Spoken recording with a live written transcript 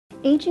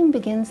Aging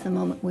begins the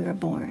moment we are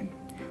born.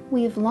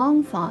 We have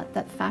long thought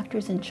that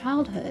factors in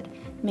childhood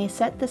may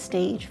set the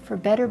stage for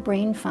better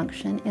brain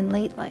function in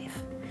late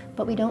life,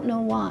 but we don't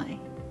know why.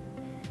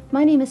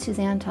 My name is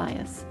Suzanne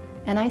Tyas,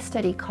 and I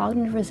study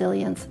cognitive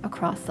resilience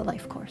across the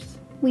life course.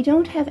 We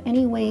don't have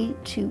any way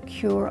to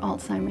cure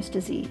Alzheimer's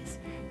disease,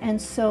 and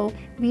so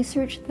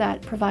research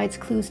that provides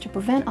clues to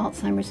prevent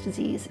Alzheimer's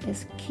disease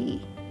is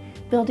key.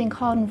 Building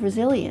cognitive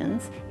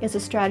resilience is a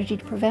strategy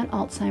to prevent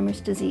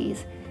Alzheimer's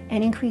disease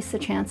and increase the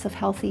chance of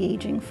healthy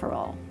aging for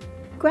all.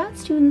 Grad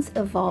students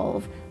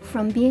evolve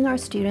from being our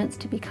students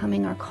to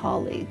becoming our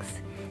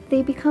colleagues.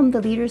 They become the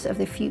leaders of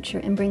the future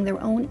and bring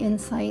their own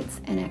insights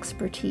and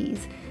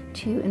expertise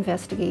to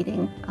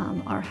investigating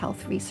our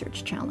health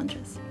research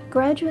challenges.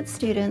 Graduate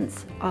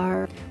students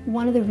are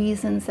one of the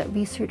reasons that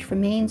research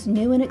remains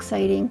new and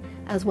exciting,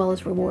 as well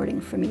as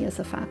rewarding for me as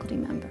a faculty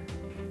member.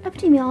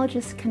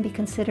 Epidemiologists can be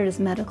considered as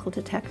medical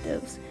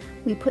detectives.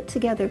 We put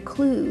together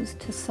clues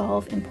to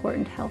solve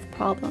important health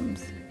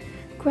problems.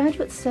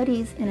 Graduate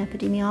studies in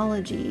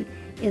epidemiology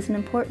is an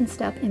important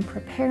step in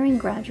preparing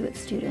graduate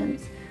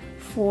students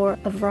for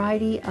a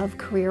variety of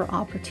career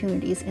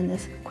opportunities in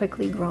this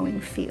quickly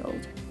growing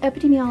field.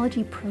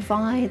 Epidemiology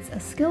provides a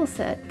skill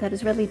set that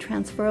is readily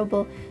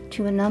transferable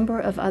to a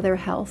number of other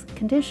health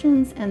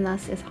conditions and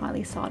thus is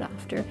highly sought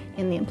after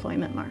in the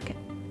employment market.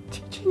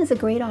 Teaching is a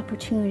great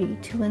opportunity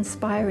to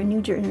inspire a new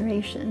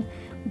generation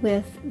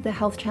with the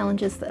health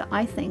challenges that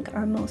I think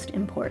are most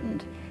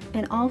important,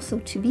 and also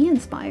to be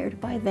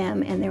inspired by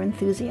them and their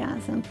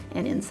enthusiasm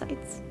and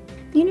insights.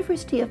 The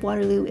University of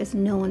Waterloo is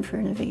known for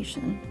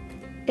innovation.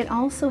 It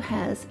also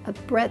has a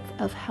breadth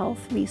of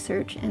health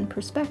research and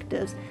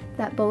perspectives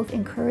that both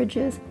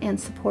encourages and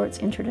supports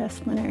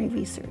interdisciplinary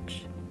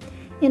research.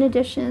 In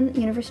addition,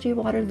 the University of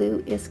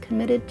Waterloo is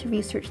committed to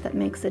research that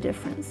makes a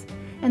difference,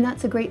 and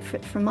that's a great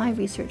fit for my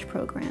research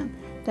program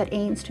that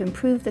aims to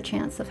improve the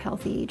chance of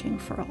healthy aging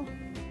for all.